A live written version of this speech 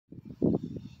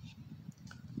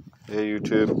Hey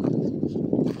YouTube,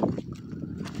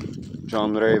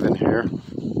 John Raven here,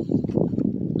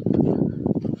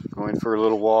 going for a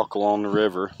little walk along the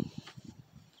river.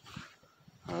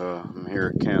 I'm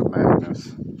here at Camp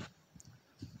Magnus.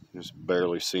 Just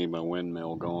barely see my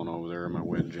windmill going over there, my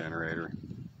wind generator.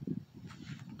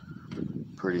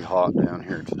 Pretty hot down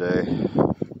here today.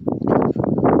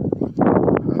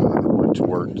 Went to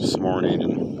work this morning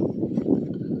and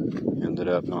ended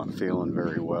up not feeling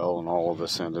very well, and all of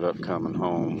us ended up coming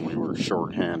home. We were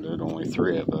short-handed, only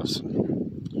 3 of us,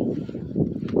 and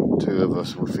 2 of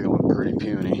us were feeling pretty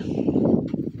puny.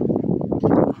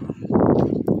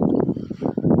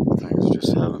 Things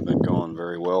just haven't been going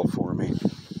very well for me.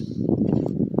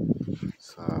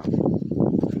 It's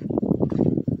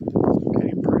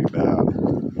getting pretty bad.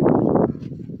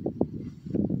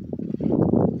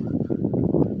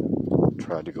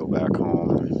 Tried to go back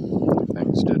home, and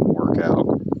things didn't work out.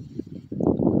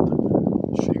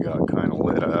 She got kind of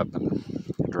lit up and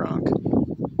drunk.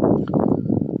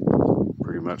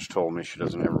 Pretty much told me she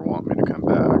doesn't ever want me to come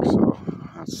back, so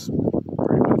that's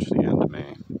pretty much the end of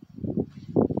me.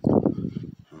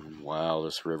 Wow,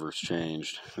 this river's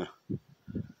changed.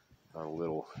 Got a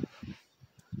little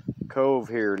cove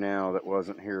here now that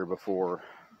wasn't here before.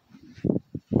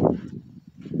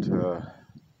 The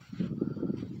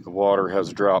water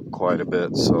has dropped quite a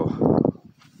bit, so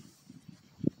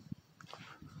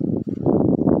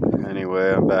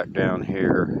anyway, I'm back down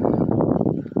here.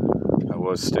 I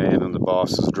was staying in the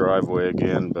boss's driveway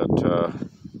again, but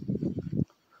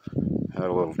had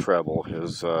a little trouble.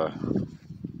 His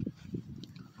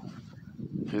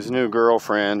new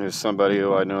girlfriend, who's somebody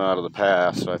who I knew out of the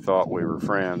past, I thought we were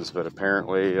friends, but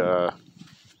apparently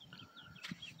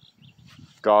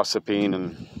gossiping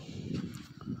and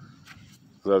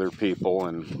with other people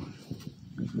and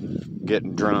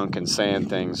getting drunk and saying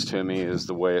things to me is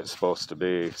the way it's supposed to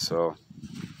be. So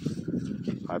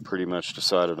I pretty much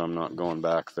decided I'm not going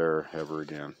back there ever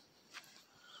again.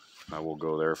 I will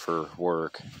go there for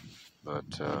work,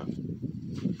 but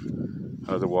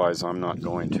otherwise I'm not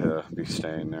going to be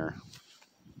staying there.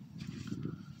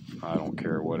 I don't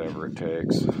care whatever it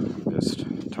takes. I'm just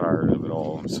tired of it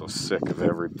all. I'm so sick of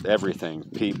everything,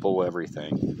 people,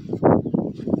 everything.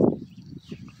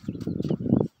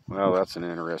 Well, that's an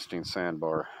interesting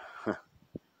sandbar. But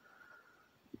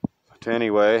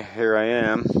anyway, here I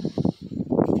am.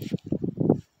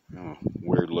 Oh,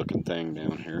 weird looking thing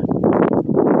down here.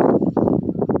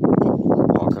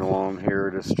 Walking along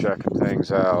here, just checking things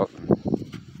out.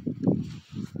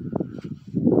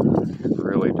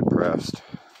 Really depressed.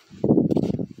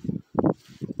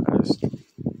 I just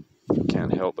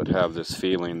can't help but have this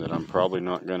feeling that I'm probably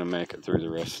not going to make it through the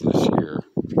rest of this year.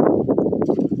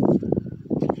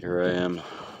 Here I am,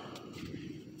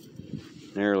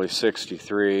 nearly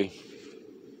 63.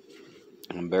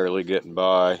 I'm barely getting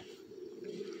by,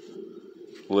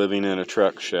 living in a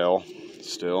truck shell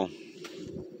still,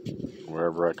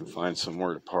 wherever I can find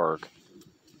somewhere to park.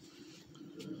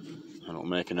 I don't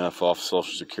make enough off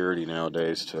Social Security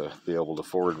nowadays to be able to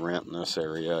afford rent in this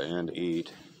area and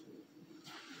eat.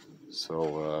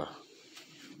 So,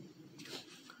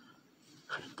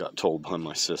 got told by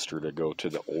my sister to go to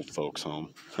the old folks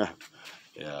home.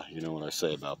 Yeah, you know what I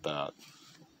say about that.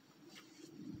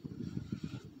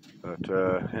 But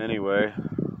anyway,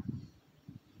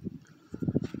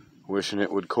 wishing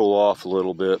it would cool off a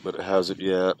little bit, but it hasn't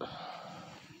yet.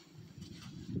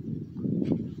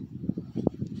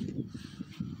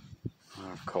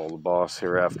 I'll call the boss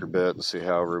here after a bit and see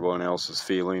how everyone else is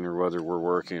feeling or whether we're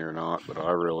working or not, but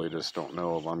I really just don't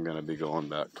know if I'm going to be going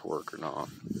back to work or not.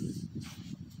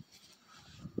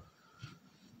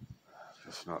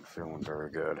 Just not feeling very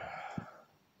good,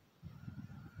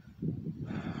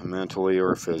 mentally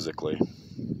or physically.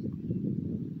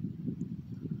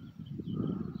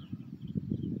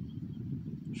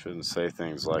 Shouldn't say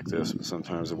things like this, but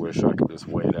sometimes I wish I could just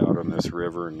wade out on this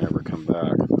river and never come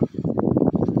back.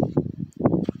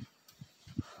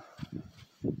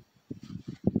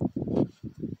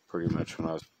 Pretty much when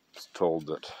I was told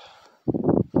that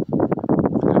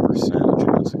I never stand a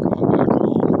chance of going back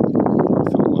home, I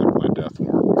felt like my death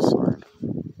warrant was signed,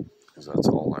 because that's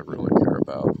all I really care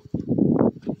about.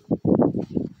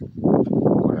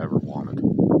 All I ever wanted.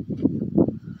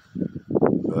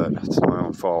 But it's my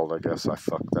own fault. I guess I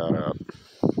fucked that up.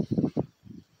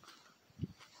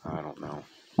 I don't know.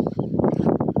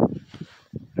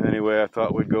 Anyway, I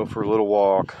thought we'd go for a little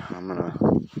walk. I'm gonna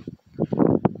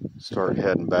start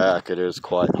heading back. It is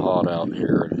quite hot out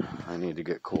here, and I need to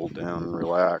get cooled down and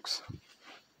relax.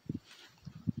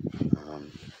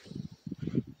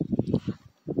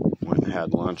 Went and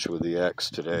had lunch with the ex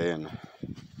today, and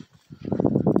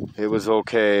it was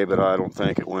okay, but I don't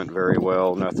think it went very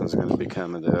well. Nothing's going to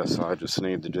become of this. I just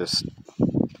need to just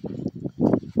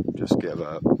give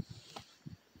up.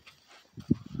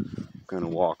 I'm going to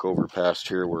walk over past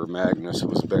here where Magnus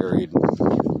was buried.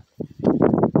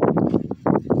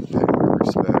 Pay my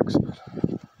respects, but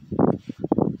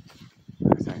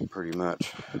I think pretty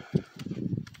much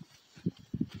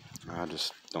I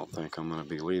just don't think I'm going to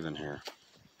be leaving here.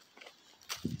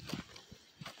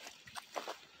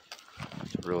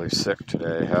 Really sick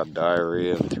today, had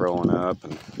diarrhea and throwing up,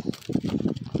 and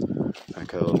I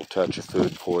think a little touch of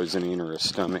food poisoning or a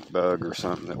stomach bug or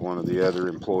something that one of the other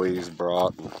employees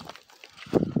brought.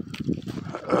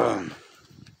 I'm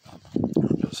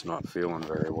just not feeling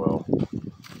very well.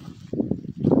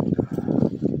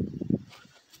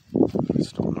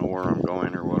 Just don't know where I'm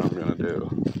going or what I'm going to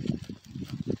do.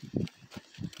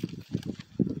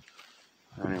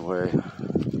 Anyway,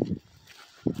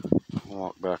 I'll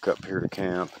walk back up here to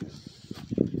camp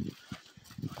and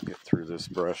get through this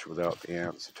brush without the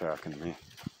ants attacking me.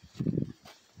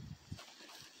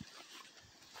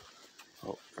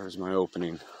 Oh, there's my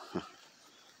opening.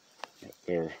 Right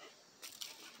there.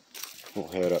 We'll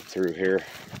head up through here.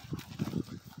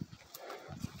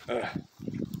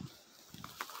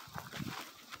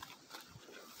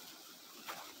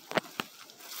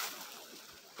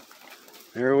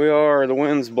 Here we are, the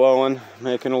wind's blowing,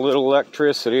 making a little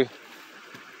electricity.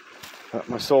 Got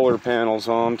my solar panels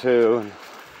on too.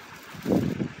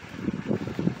 And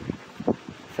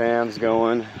fans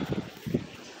going.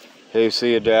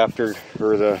 AC adapter,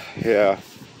 or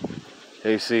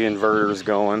AC inverter's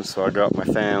going, so I got my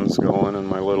fans going and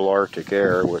my little Arctic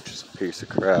Air, which is a piece of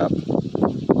crap.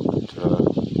 But,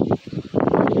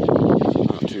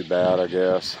 not too bad, I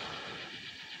guess.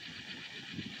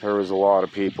 There was a lot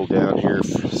of people down here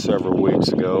several weeks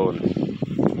ago, and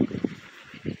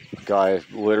a guy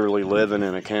literally living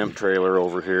in a camp trailer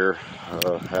over here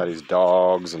had his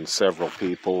dogs and several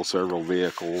people, several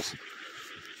vehicles.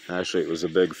 Actually, it was a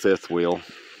big fifth wheel.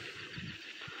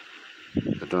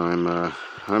 But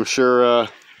I'm sure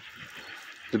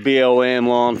the BLM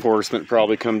law enforcement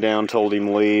probably come down, told him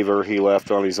to leave, or he left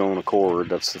on his own accord.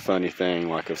 That's the funny thing,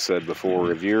 like I've said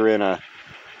before. If you're in a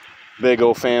big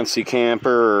old fancy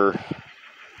camper or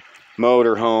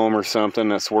motorhome or something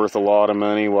that's worth a lot of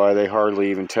money, why, they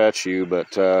hardly even touch you,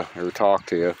 but or talk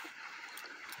to you.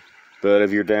 But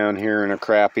if you're down here in a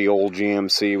crappy old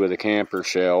GMC with a camper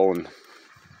shell, and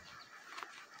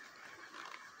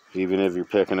even if you're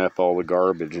picking up all the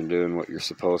garbage and doing what you're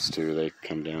supposed to, they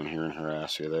come down here and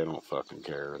harass you. They don't fucking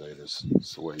care.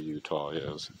 It's the way Utah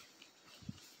is.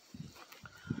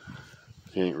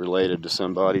 If you ain't related to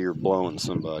somebody, you're blowing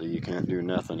somebody. You can't do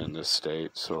nothing in this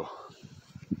state, so.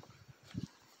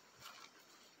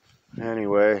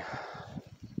 Anyway,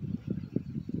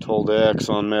 told X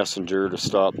on Messenger to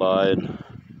stop by, and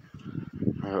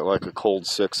I got like a cold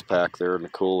 6-pack there in the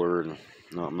cooler and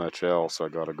not much else. I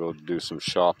gotta go do some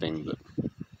shopping, but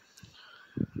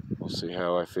we'll see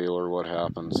how I feel or what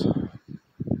happens.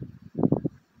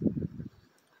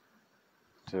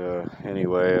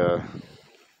 Anyway,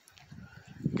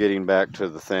 getting back to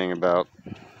the thing about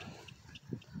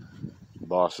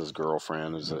boss's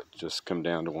girlfriend, is it just come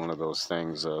down to one of those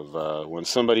things of when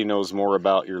somebody knows more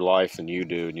about your life than you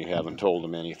do and you haven't told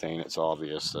them anything, it's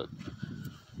obvious that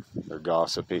they're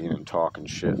gossiping and talking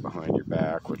shit behind your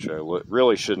back, which I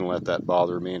really shouldn't let that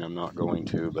bother me, and I'm not going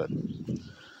to. But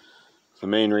the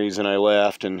main reason I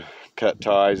left and cut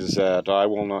ties is that I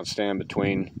will not stand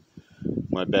between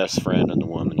my best friend and the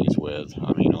woman he's with.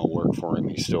 I mean, I'll work for him,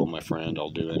 he's still my friend,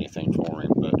 I'll do anything for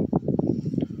him, but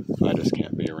I just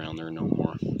can't be around there no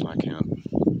more. I can't.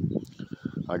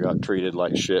 I got treated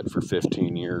like shit for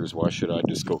 15 years. Why should I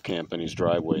just go camp in his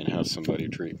driveway and have somebody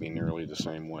treat me nearly the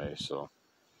same way? So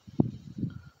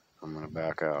I'm going to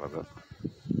back out of it.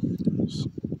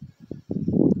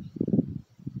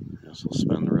 Guess I'll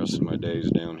spend the rest of my days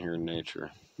down here in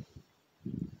nature.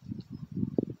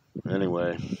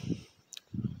 Anyway,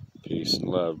 peace and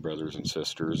love, brothers and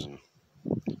sisters, and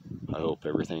I hope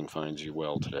everything finds you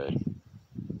well today.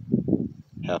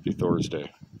 Happy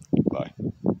Thursday. Bye.